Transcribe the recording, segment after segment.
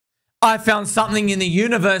I found something in the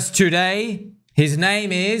universe today. His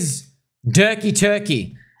name is Dirky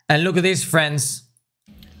Turkey. And look at this, friends.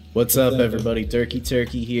 What's up, everybody? Dirky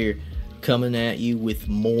Turkey here, coming at you with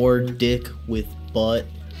more Dick with Butt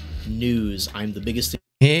news. I'm the biggest.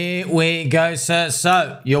 Here we go, sir.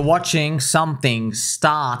 So, you're watching something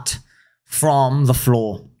start from the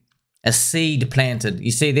floor. A seed planted. You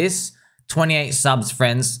see this? 28 subs,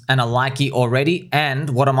 friends, and a likey already.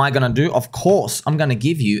 And what am I going to do? Of course, I'm going to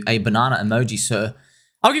give you a banana emoji, sir.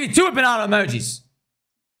 I'll give you 2 banana emojis.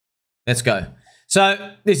 Let's go.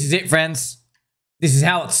 So, this is it, friends. This is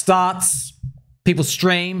how it starts. People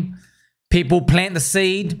stream. People plant the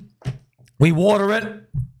seed. We water it.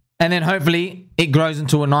 And then hopefully it grows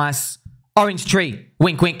into a nice orange tree.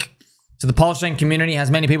 Wink, wink. So the PulseChain community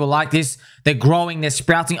has many people like this. They're growing, they're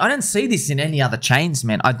sprouting. I don't see this in any other chains,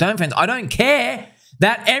 man. I don't, friends. I don't care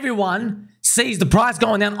that everyone sees the price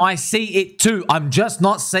going down. I see it too. I'm just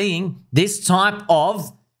not seeing this type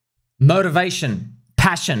of motivation,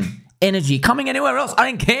 passion, energy coming anywhere else. I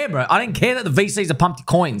don't care, bro. I don't care that the VCs are pumped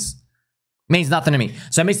coins. It means nothing to me.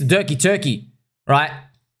 So Mr. Dirky Turkey, right?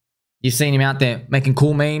 You've seen him out there making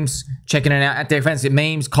cool memes, checking it out there, friends. It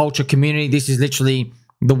memes, culture, community. This is literally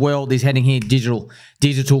the world is heading here.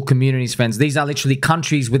 Digital communities, friends. These are literally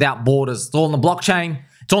countries without borders. It's all on the blockchain.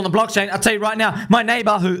 It's all on the blockchain. I'll tell you right now, my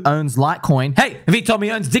neighbor who owns Litecoin, hey, if he told me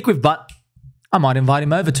he owns DickWifButt, I might invite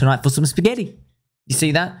him over tonight for some spaghetti. You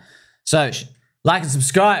see that? So, like and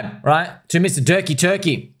subscribe, right, to Mr. Dirky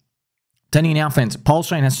Turkey. Telling you now, friends,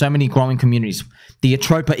 PulseChain has so many growing communities. The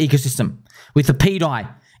Atropa ecosystem with the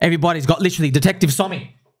PDI. Everybody's got literally Detective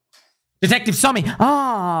Sommy. Detective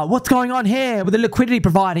Sommy. What's going on here with the liquidity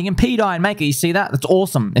providing and PDI and Maker? You see that? That's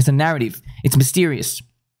awesome. It's a narrative. It's mysterious.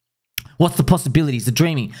 What's the possibilities? The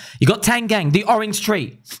dreaming. You got Tangang, the orange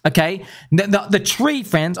tree. Okay? The tree,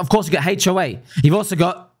 friends, of course, you got HOA. You've also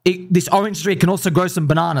got this orange tree can also grow some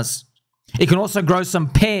bananas. It can also grow some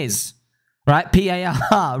pears. Right?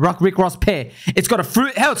 P-A-R, Rick Ross pear. It's got a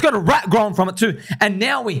fruit. Hell, it's got a rat growing from it too. And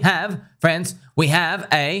now we have, friends, we have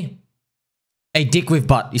a Dick with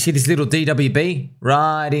Butt. You see this little DWB?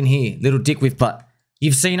 Right in here. Little Dick with Butt.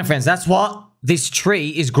 You've seen it, friends. That's what this tree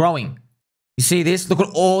is growing. You see this? Look at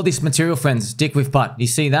all this material, friends. Dick with Butt. You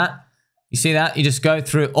see that? You see that? You just go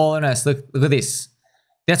through all in us. Look at this.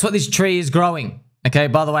 That's what this tree is growing. Okay,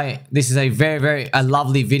 by the way, this is a very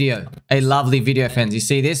lovely video. A lovely video, friends. You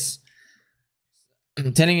see this?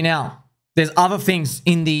 I'm telling you now, there's other things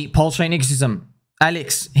in the PulseChain ecosystem.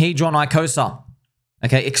 Alex, Hedron, Icosa.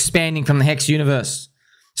 Okay, expanding from the Hex universe.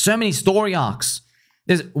 So many story arcs.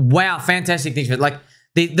 There's, wow, fantastic things. Like,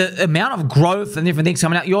 the amount of growth and different things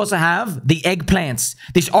coming out. You also have the eggplants.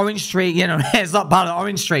 This orange tree, you know, it's not part of the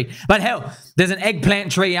orange tree. But hell, there's an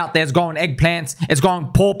eggplant tree out there. It's growing eggplants. It's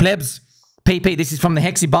growing poor plebs. PP, this is from the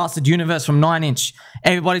Hexy Bastard universe from 9inch.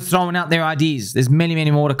 Everybody's throwing out their ideas. There's many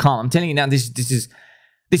more to come. I'm telling you now, this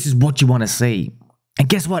is what you want to see. And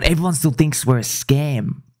guess what? Everyone still thinks we're a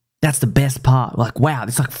scam. That's the best part. Like, wow,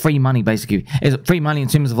 it's like free money, basically. It's free money in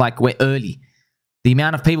terms of, like, we're early. The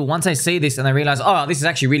amount of people, once they see this and they realize, oh, this is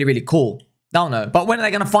actually really cool, they'll know. But when are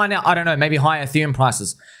they going to find out? I don't know. Maybe higher Ethereum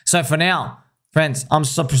prices. So for now, friends, I'm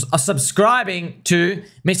subscribing to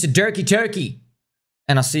Mr. Dirky Turkey.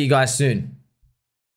 And I'll see you guys soon.